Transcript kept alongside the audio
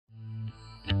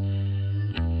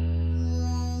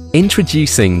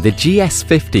Introducing the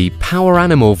GS50 Power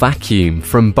Animal Vacuum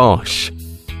from Bosch.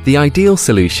 The ideal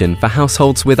solution for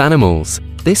households with animals,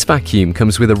 this vacuum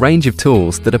comes with a range of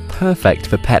tools that are perfect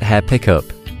for pet hair pickup.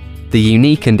 The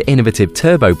unique and innovative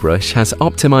turbo brush has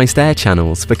optimized air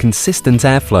channels for consistent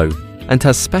airflow and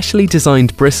has specially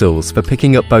designed bristles for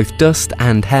picking up both dust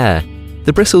and hair.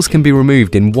 The bristles can be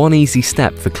removed in one easy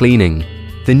step for cleaning.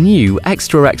 The new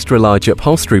extra large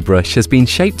upholstery brush has been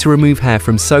shaped to remove hair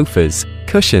from sofas,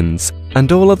 cushions, and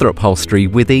all other upholstery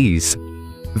with ease.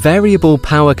 Variable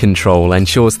power control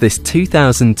ensures this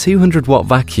 2,200 watt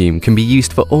vacuum can be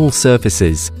used for all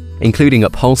surfaces, including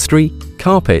upholstery,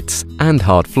 carpets, and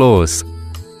hard floors.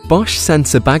 Bosch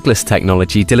sensor bagless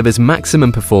technology delivers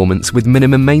maximum performance with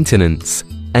minimum maintenance.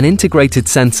 An integrated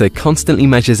sensor constantly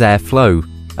measures airflow.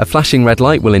 A flashing red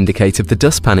light will indicate if the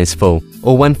dustpan is full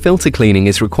or when filter cleaning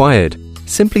is required.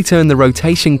 Simply turn the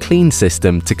rotation clean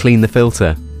system to clean the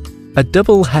filter. A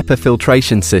double HEPA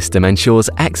filtration system ensures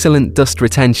excellent dust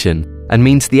retention and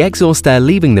means the exhaust air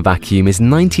leaving the vacuum is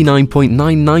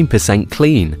 99.99%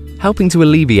 clean, helping to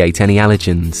alleviate any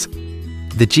allergens.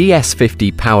 The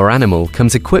GS50 Power Animal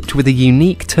comes equipped with a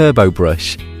unique turbo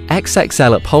brush,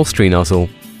 XXL upholstery nozzle,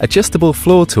 adjustable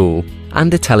floor tool,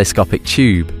 and a telescopic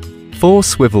tube. 4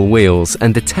 swivel wheels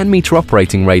and a 10-meter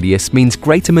operating radius means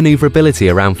greater maneuverability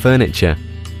around furniture.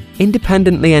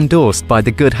 Independently endorsed by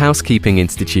the Good Housekeeping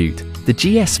Institute, the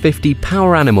GS50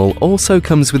 Power Animal also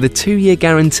comes with a 2-year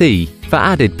guarantee for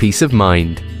added peace of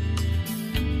mind.